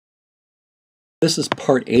This is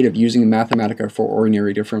part 8 of using Mathematica for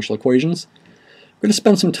ordinary differential equations. We're going to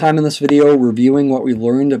spend some time in this video reviewing what we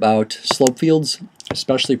learned about slope fields,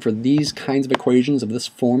 especially for these kinds of equations of this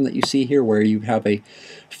form that you see here, where you have a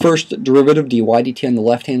first derivative dy dt on the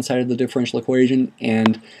left-hand side of the differential equation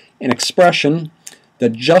and an expression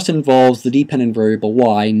that just involves the dependent variable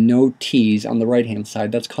y, no t's, on the right-hand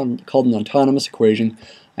side. That's called an autonomous equation.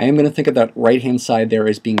 I am going to think of that right-hand side there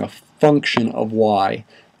as being a function of y.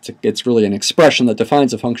 It's really an expression that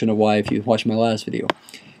defines a function of y if you watch my last video.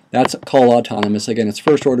 That's called autonomous. Again, it's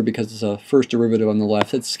first order because it's a first derivative on the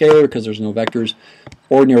left. It's scalar because there's no vectors.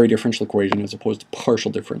 Ordinary differential equation as opposed to partial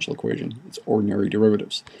differential equation. It's ordinary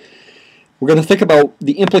derivatives. We're going to think about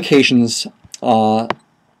the implications of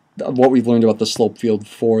what we've learned about the slope field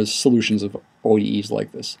for solutions of ODEs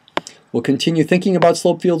like this. We'll continue thinking about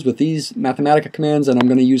slope fields with these Mathematica commands, and I'm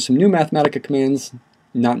going to use some new Mathematica commands.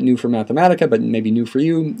 Not new for Mathematica, but maybe new for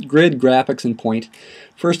you. Grid, graphics, and point.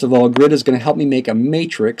 First of all, grid is going to help me make a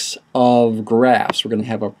matrix of graphs. We're going to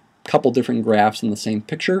have a couple different graphs in the same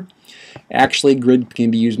picture. Actually, grid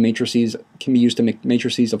can be used to make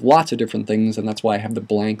matrices of lots of different things, and that's why I have the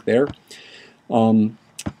blank there. And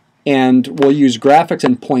we'll use graphics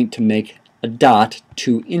and point to make a dot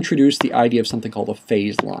to introduce the idea of something called a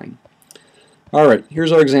phase line. Alright,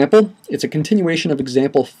 here's our example. It's a continuation of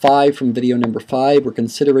example 5 from video number 5. We're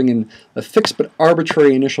considering a fixed but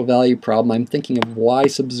arbitrary initial value problem. I'm thinking of y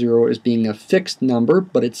sub 0 as being a fixed number,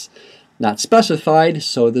 but it's not specified,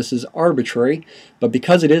 so this is arbitrary. But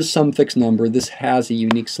because it is some fixed number, this has a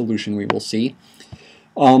unique solution we will see.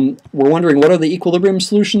 We're wondering, what are the equilibrium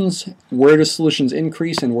solutions? Where do solutions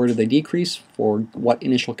increase and where do they decrease? For what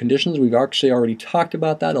initial conditions? We've actually already talked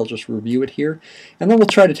about that. I'll just review it here. And then we'll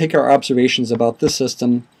try to take our observations about this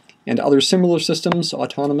system and other similar systems,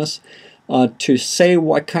 autonomous, to say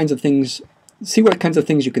what kinds of things, see what kinds of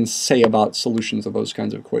things you can say about solutions of those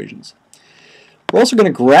kinds of equations. We're also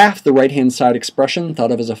going to graph the right-hand side expression,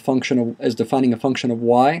 thought of as a function of, as defining a function of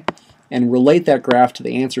y, and relate that graph to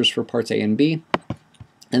the answers for parts A and B.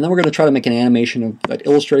 And then we're going to try to make an animation that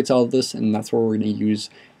illustrates all of this, and that's where we're going to use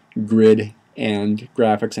grid and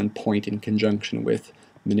graphics and point in conjunction with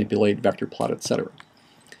manipulate, vector plot, etc.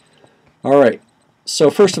 Alright, so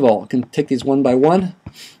first of all, I can take these one by one.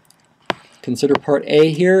 Consider part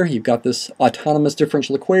A here. You've got this autonomous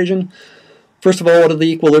differential equation. First of all, what are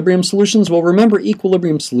the equilibrium solutions? Well, remember,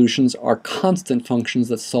 equilibrium solutions are constant functions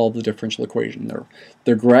that solve the differential equation.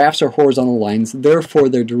 Their graphs are horizontal lines, therefore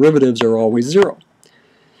their derivatives are always 0.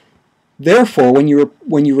 Therefore, when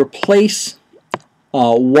you replace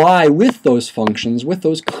y with those functions, with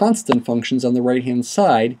those constant functions on the right-hand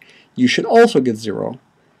side, you should also get 0.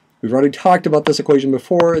 We've already talked about this equation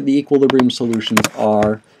before. The equilibrium solutions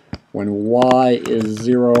are when y is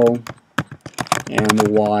 0 and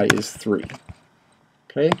y is 3.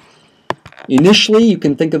 Okay? Initially, you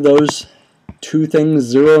can think of those two things,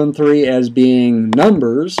 0 and 3, as being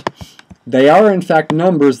numbers. They are, in fact,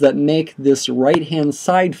 numbers that make this right-hand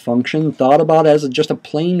side function thought about as just a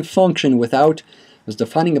plain function as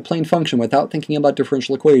defining a plain function without thinking about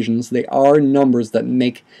differential equations. They are numbers that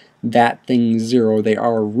make that thing 0. They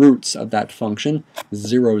are roots of that function,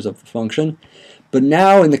 zeros of the function. But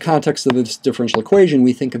now, in the context of this differential equation,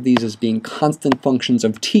 we think of these as being constant functions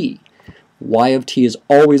of t. Y of t is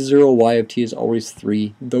always 0, y of t is always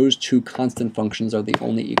 3. Those two constant functions are the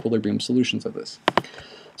only equilibrium solutions of this.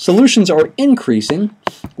 Solutions are increasing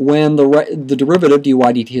when the derivative dy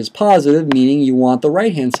dt is positive, meaning you want the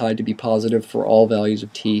right-hand side to be positive for all values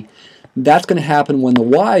of t. That's going to happen when the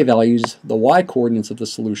y values, the y coordinates of the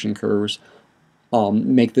solution curves,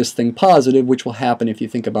 make this thing positive, which will happen if you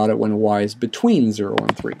think about it when y is between 0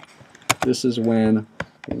 and 3. This is when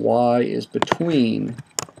y is between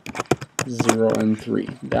 0 and 3.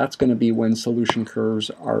 That's going to be when solution curves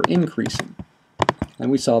are increasing. And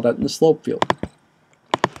we saw that in the slope field.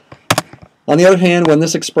 On the other hand, when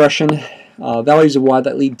this expression, values of y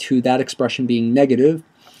that lead to that expression being negative,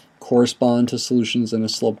 correspond to solutions in a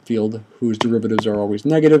slope field whose derivatives are always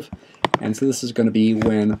negative, and so this is going to be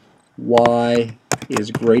when y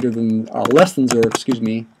is less than 0,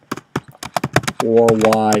 or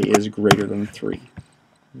y is greater than 3.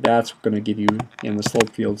 That's going to give you, in the slope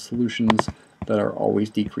field, solutions that are always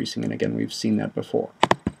decreasing, and again, we've seen that before.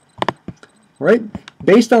 Right?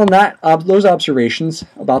 Based on those observations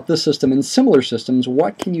about this system and similar systems,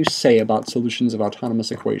 what can you say about solutions of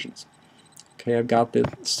autonomous equations? Okay, I've got the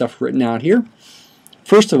stuff written out here.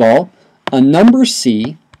 First of all, a number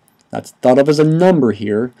c, that's thought of as a number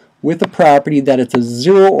here, with the property that it's a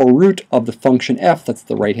 0 or root of the function f, that's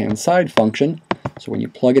the right-hand side function. So when you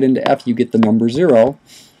plug it into f, you get the number 0,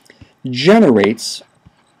 generates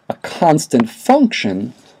a constant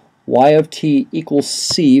function, y of t equals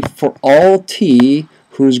c for all t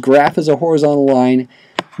whose graph is a horizontal line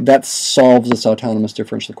that solves this autonomous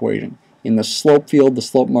differential equation. In the slope field, the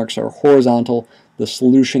slope marks are horizontal. The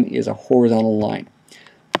solution is a horizontal line.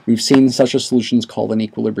 We've seen such a solution is called an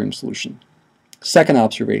equilibrium solution. Second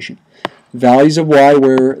observation. Values of y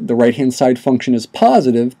where the right-hand side function is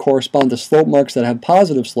positive correspond to slope marks that have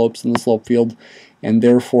positive slopes in the slope field, and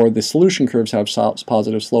therefore the solution curves have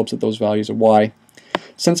positive slopes at those values of y.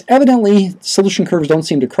 Since evidently solution curves don't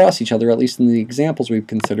seem to cross each other, at least in the examples we've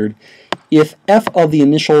considered, if f of the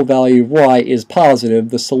initial value of y is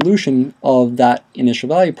positive, the solution of that initial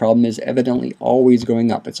value problem is evidently always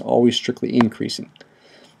going up. It's always strictly increasing.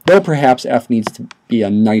 Though perhaps f needs to be a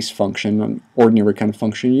nice function, an ordinary kind of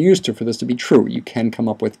function you're used to for this to be true. You can come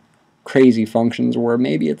up with crazy functions where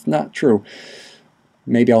maybe it's not true.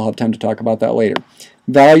 Maybe I'll have time to talk about that later.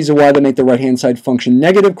 Values of y that make the right-hand side function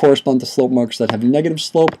negative correspond to slope marks that have negative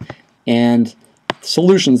slope, and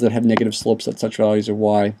solutions that have negative slopes at such values of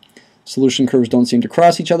y. Solution curves don't seem to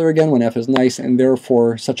cross each other again when f is nice, and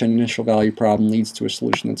therefore such an initial value problem leads to a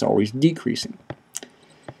solution that's always decreasing.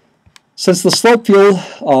 Since the slope field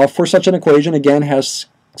for such an equation again has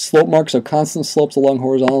slope marks of constant slopes along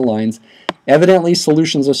horizontal lines, evidently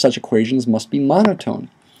solutions of such equations must be monotone.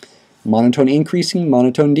 Monotone increasing,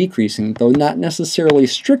 monotone decreasing, though not necessarily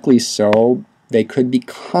strictly so, they could be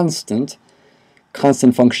constant.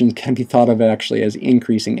 Constant functions can be thought of actually as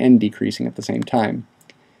increasing and decreasing at the same time,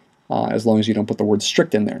 as long as you don't put the word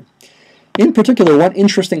strict in there. In particular, one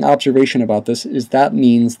interesting observation about this is that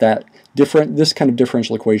means that this kind of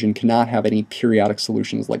differential equation cannot have any periodic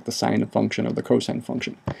solutions like the sine function or the cosine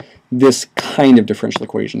function. This kind of differential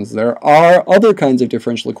equations. There are other kinds of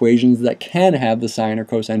differential equations that can have the sine or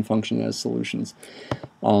cosine function as solutions.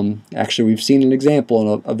 Actually, we've seen an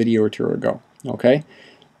example in a video or two ago. Okay,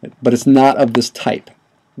 but it's not of this type.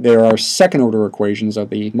 There are second-order equations of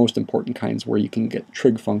the most important kinds where you can get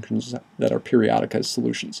trig functions that are periodic as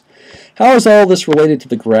solutions. How is all this related to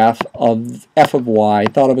the graph of f of y,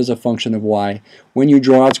 thought of as a function of y, when you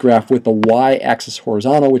draw its graph with the y-axis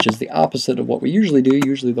horizontal, which is the opposite of what we usually do?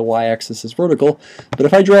 Usually the y-axis is vertical. But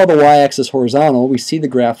if I draw the y-axis horizontal, we see the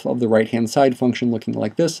graph of the right-hand side function looking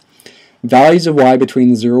like this. Values of y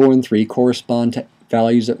between 0 and 3 correspond to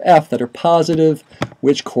values of f that are positive,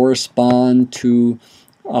 which correspond to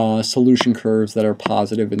solution curves that are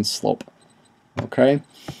positive in slope. Okay?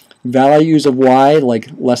 Values of y, like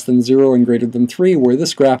less than 0 and greater than 3, where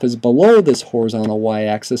this graph is below this horizontal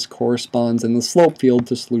y-axis, corresponds in the slope field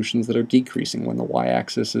to solutions that are decreasing when the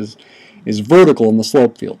y-axis is vertical in the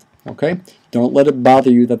slope field. Okay? Don't let it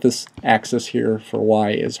bother you that this axis here for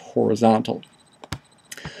y is horizontal.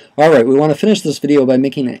 Alright, we want to finish this video by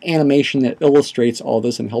making an animation that illustrates all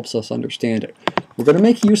this and helps us understand it. We're going to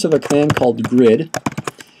make use of a command called grid,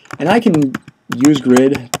 and I can use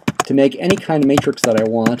grid to make any kind of matrix that I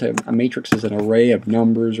want. A matrix is an array of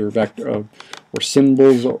numbers or or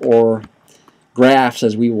symbols or graphs,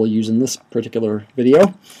 as we will use in this particular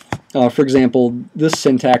video. For example, this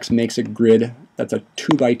syntax makes a grid that's a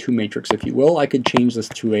 2 by 2 matrix, if you will. I could change this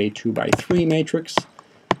to a 2 by 3 matrix.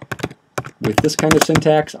 With this kind of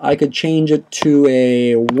syntax, I could change it to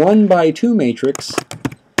a 1 by 2 matrix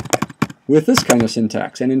with this kind of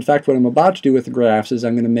syntax. And in fact, what I'm about to do with the graphs is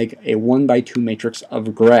I'm going to make a 1 by 2 matrix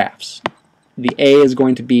of graphs. The A is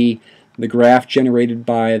going to be the graph generated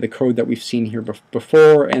by the code that we've seen here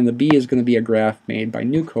before, and the B is going to be a graph made by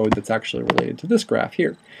new code that's actually related to this graph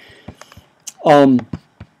here. We're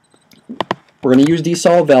going to use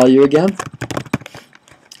DSolveValue again.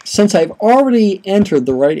 Since I've already entered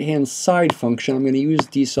the right-hand side function, I'm going to use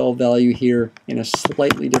DSolveValue here in a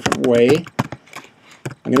slightly different way.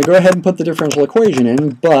 I'm going to go ahead and put the differential equation in,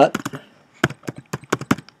 but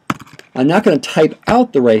I'm not going to type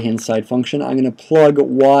out the right-hand side function. I'm going to plug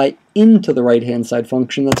y into the right-hand side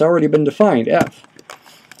function that's already been defined, f.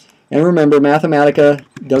 And remember, Mathematica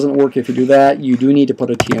doesn't work if you do that. You do need to put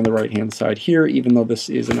a t on the right-hand side here, even though this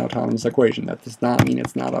is an autonomous equation. That does not mean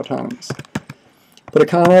it's not autonomous. Put a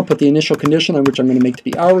comma, put the initial condition, on which I'm going to make to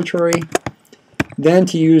be arbitrary. Then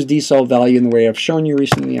to use DSolveValue in the way I've shown you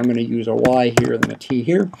recently, I'm going to use a y here and then a t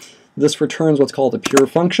here. This returns what's called a pure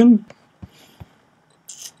function.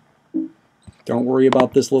 Don't worry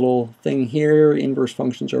about this little thing here. Inverse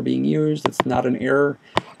functions are being used. It's not an error.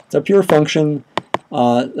 It's a pure function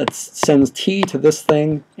that sends t to this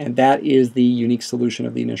thing, and that is the unique solution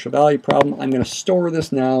of the initial value problem. I'm going to store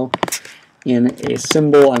this now in a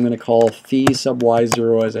symbol I'm going to call phi sub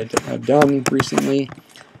y0, as I have done recently,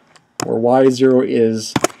 where y0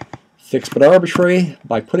 is fixed but arbitrary.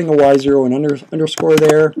 By putting a y0 and underscore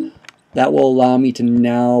there, That will allow me to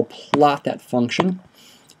now plot that function.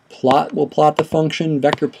 Plot will plot the function.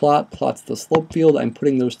 VectorPlot plots the slope field. I'm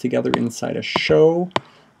putting those together inside a show.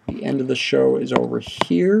 The end of the show is over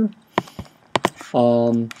here.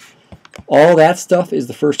 All that stuff is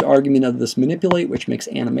the first argument of this manipulate, which makes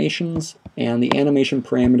animations, and the animation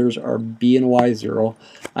parameters are b and y0.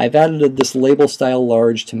 I've added this label style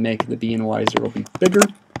large to make the b and y0 be bigger.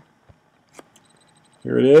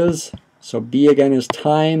 Here it is. So b again is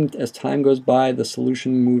time. As time goes by, the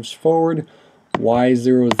solution moves forward.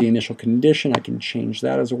 y0 is the initial condition. I can change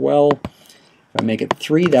that as well. If I make it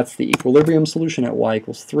 3, that's the equilibrium solution at y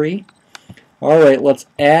equals 3. Alright, let's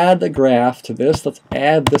add the graph to this. Let's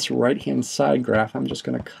add this right-hand side graph. I'm just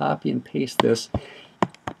going to copy and paste this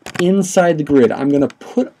inside the grid. I'm going to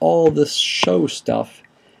put all this show stuff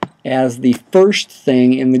as the first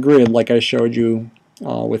thing in the grid, like I showed you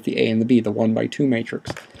with the A and the B, the 1x2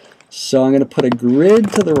 matrix. So I'm going to put a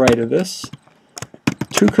grid to the right of this,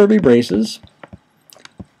 2 curvy braces,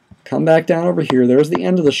 come back down over here. There's the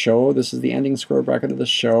end of the show. This is the ending square bracket of the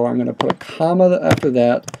show. I'm going to put a comma after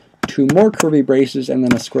that, 2 more curvy braces, and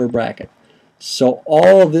then a square bracket. So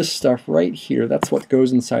all of this stuff right here, that's what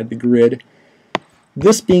goes inside the grid.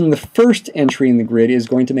 This being the first entry in the grid is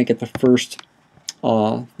going to make it the first,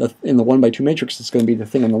 in the 1x2 matrix, it's going to be the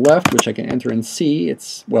thing on the left, which I can enter and see.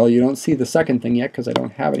 It's, well, you don't see the second thing yet because I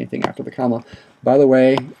don't have anything after the comma. By the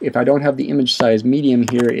way, if I don't have the image size medium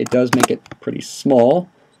here, it does make it pretty small,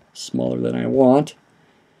 smaller than I want.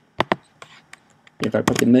 If I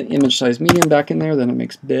put the image size medium back in there, then it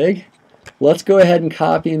makes big. Let's go ahead and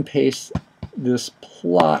copy and paste this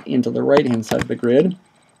plot into the right-hand side of the grid.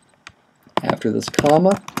 After this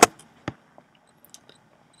comma,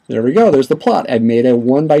 there we go. There's the plot. I've made a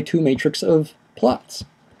 1x2 matrix of plots.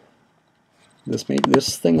 This made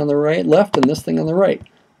this thing on the right, left, and this thing on the right.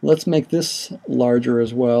 Let's make this larger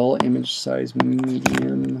as well. Image size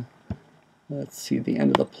medium. Let's see, the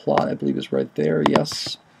end of the plot, I believe, is right there.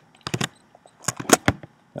 Yes.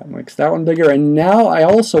 That makes that one bigger. And now I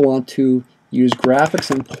also want to use graphics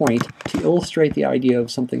and point to illustrate the idea of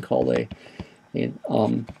something called a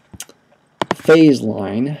phase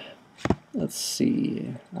line. Let's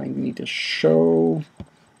see. I need to show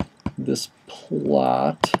this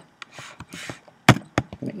plot. I'm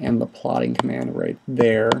going to end the plotting command right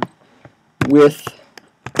there with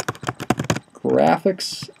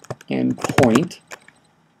graphics and point.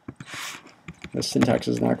 The syntax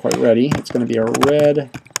is not quite ready. It's going to be a red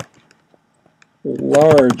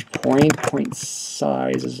large point. Point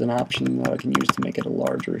size is an option that I can use to make it a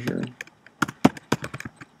larger here.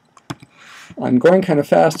 I'm going kind of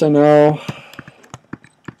fast, I know.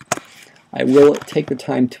 I will take the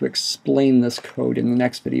time to explain this code in the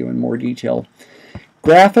next video in more detail.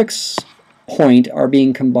 Graphics, point are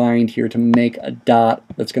being combined here to make a dot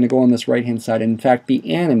that's going to go on this right-hand side and in fact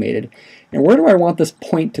be animated. And where do I want this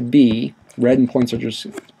point to be? Red and point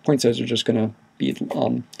size are just going to be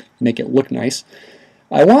make it look nice.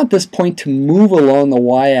 I want this point to move along the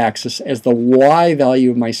y-axis as the y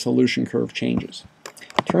value of my solution curve changes.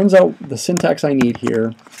 Turns out the syntax I need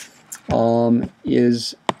here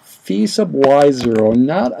is phi sub y0,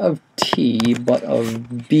 not of t, but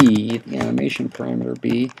of b, the animation parameter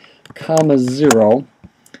b, comma 0.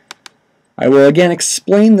 I will again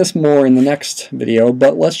explain this more in the next video,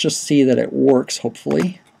 but let's just see that it works,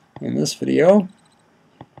 hopefully, in this video.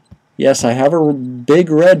 Yes, I have a big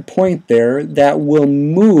red point there that will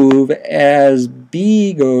move as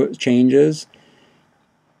b changes.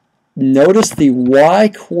 Notice the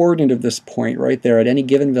y-coordinate of this point right there at any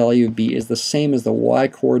given value of b is the same as the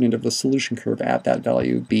y-coordinate of the solution curve at that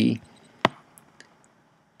value of b.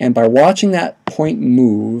 And by watching that point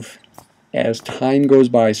move as time goes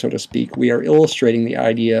by, so to speak, we are illustrating the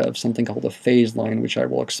idea of something called a phase line, which I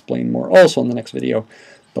will explain more also in the next video.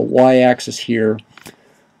 The y-axis here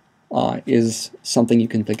is something you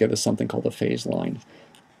can think of as something called a phase line.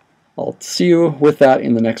 I'll see you with that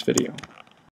in the next video.